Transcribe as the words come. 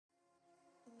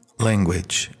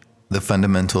Language, the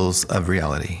fundamentals of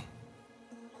reality.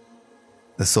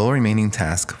 The sole remaining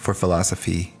task for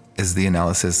philosophy is the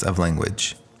analysis of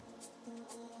language.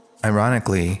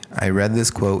 Ironically, I read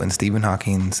this quote in Stephen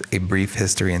Hawking's A Brief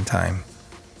History in Time.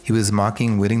 He was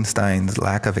mocking Wittgenstein's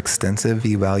lack of extensive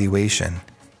evaluation.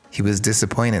 He was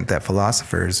disappointed that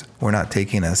philosophers were not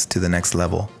taking us to the next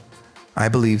level. I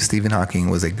believe Stephen Hawking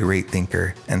was a great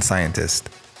thinker and scientist.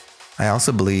 I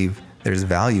also believe there's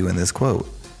value in this quote.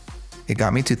 It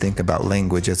got me to think about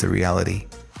language as a reality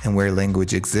and where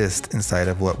language exists inside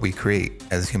of what we create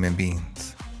as human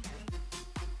beings.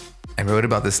 I wrote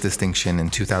about this distinction in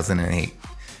 2008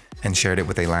 and shared it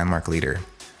with a Landmark leader.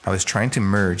 I was trying to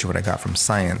merge what I got from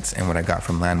science and what I got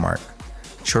from Landmark.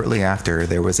 Shortly after,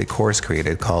 there was a course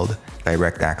created called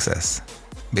Direct Access.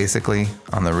 Basically,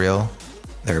 on the real,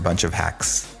 they're a bunch of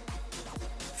hacks.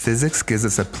 Physics gives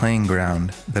us a playing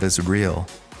ground that is real,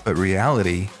 but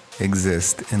reality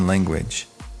exists in language.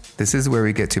 This is where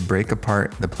we get to break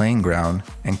apart the playing ground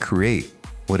and create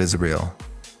what is real.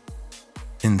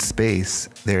 In space,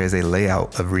 there is a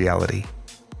layout of reality.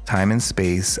 Time and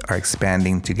space are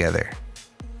expanding together.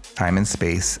 Time and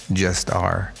space just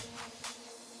are.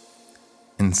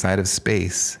 Inside of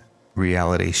space,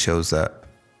 reality shows up.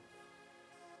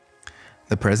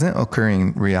 The present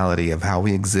occurring reality of how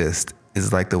we exist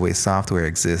is like the way software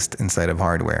exists inside of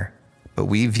hardware, but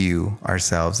we view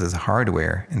ourselves as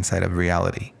hardware inside of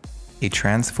reality. A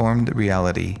transformed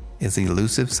reality is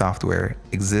elusive software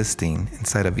existing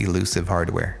inside of elusive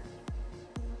hardware.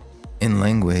 In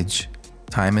language,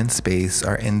 time and space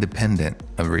are independent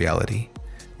of reality.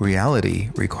 Reality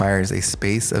requires a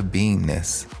space of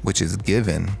beingness, which is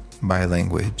given by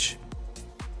language.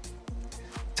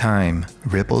 Time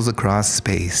ripples across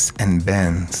space and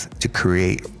bends to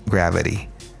create gravity.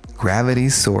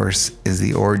 Gravity's source is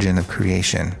the origin of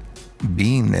creation.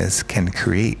 Beingness can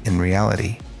create in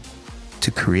reality.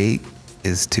 To create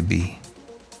is to be.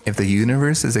 If the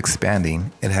universe is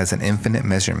expanding, it has an infinite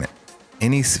measurement.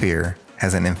 Any sphere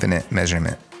has an infinite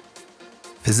measurement.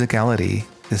 Physicality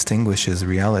distinguishes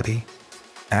reality.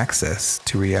 Access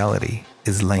to reality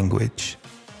is language.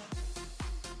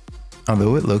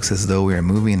 Although it looks as though we are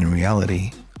moving in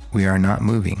reality, we are not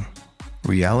moving.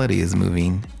 Reality is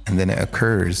moving, and then it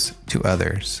occurs to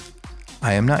others.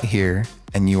 I am not here,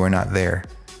 and you are not there.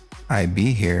 I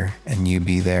be here, and you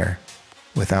be there.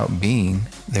 Without being,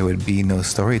 there would be no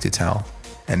story to tell,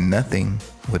 and nothing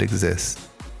would exist.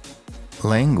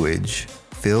 Language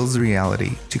fills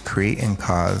reality to create and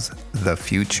cause the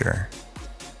future.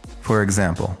 For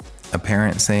example, a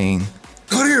parent saying,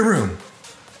 "Go to your room,"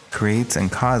 creates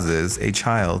and causes a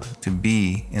child to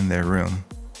be in their room.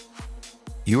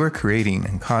 You are creating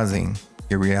and causing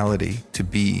your reality to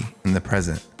be in the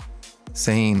present.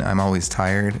 Saying, "I'm always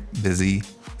tired, busy,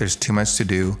 there's too much to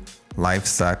do, life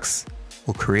sucks,"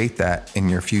 will create that in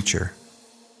your future.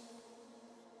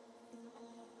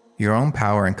 Your own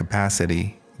power and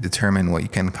capacity determine what you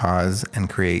can cause and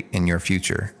create in your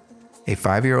future. A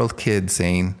 5-year-old kid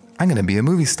saying, "I'm going to be a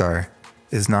movie star,"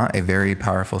 is not a very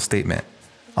powerful statement,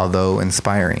 although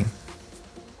inspiring.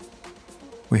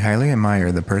 We highly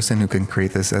admire the person who can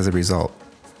create this as a result.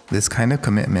 This kind of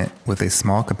commitment with a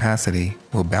small capacity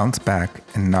will bounce back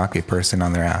and knock a person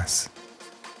on their ass.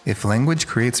 If language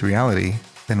creates reality,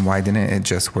 then why didn't it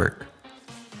just work?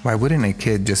 Why wouldn't a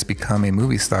kid just become a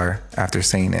movie star after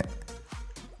saying it?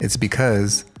 It's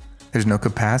because there's no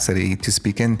capacity to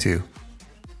speak into.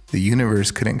 The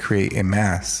universe couldn't create a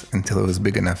mass until it was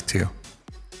big enough to.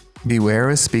 Beware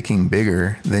of speaking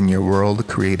bigger than your world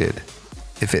created.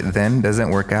 If it then doesn't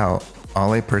work out,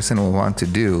 all a person will want to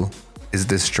do is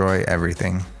destroy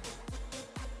everything.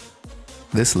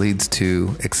 This leads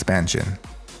to expansion.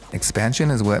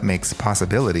 Expansion is what makes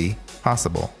possibility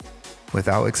possible.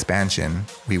 Without expansion,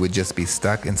 we would just be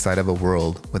stuck inside of a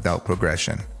world without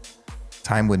progression.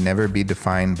 Time would never be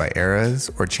defined by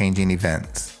eras or changing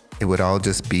events. It would all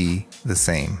just be the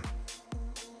same.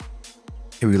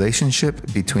 A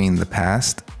relationship between the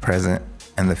past, present,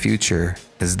 and the future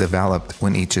is developed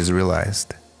when each is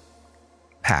realized.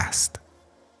 Past.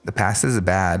 The past is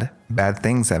bad. Bad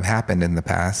things have happened in the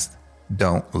past.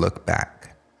 Don't look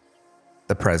back.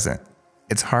 The present.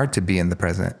 It's hard to be in the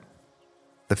present.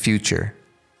 The future.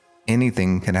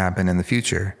 Anything can happen in the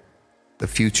future. The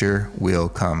future will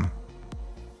come.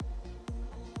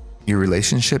 Your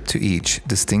relationship to each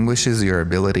distinguishes your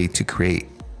ability to create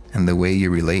and the way you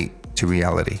relate to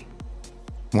reality.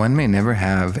 One may never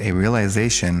have a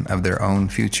realization of their own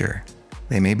future.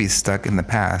 They may be stuck in the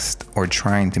past or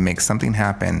trying to make something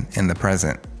happen in the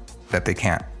present that they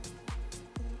can't.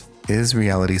 Is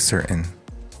reality certain?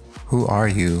 Who are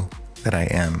you that I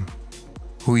am?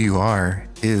 Who you are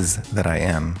is that I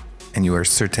am, and you are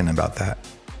certain about that.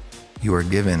 You are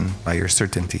given by your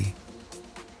certainty.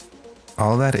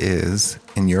 All that is,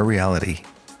 in your reality,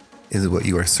 is what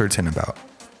you are certain about.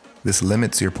 This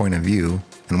limits your point of view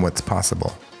and what's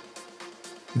possible.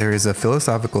 There is a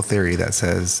philosophical theory that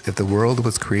says if the world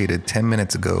was created 10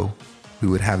 minutes ago, we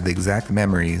would have the exact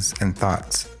memories and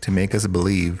thoughts to make us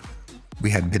believe we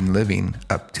had been living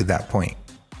up to that point.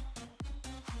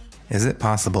 Is it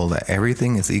possible that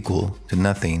everything is equal to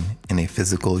nothing in a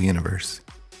physical universe?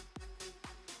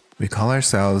 We call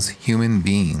ourselves human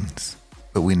beings,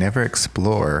 but we never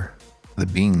explore the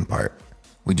being part.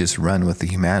 We just run with the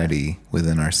humanity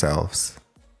within ourselves.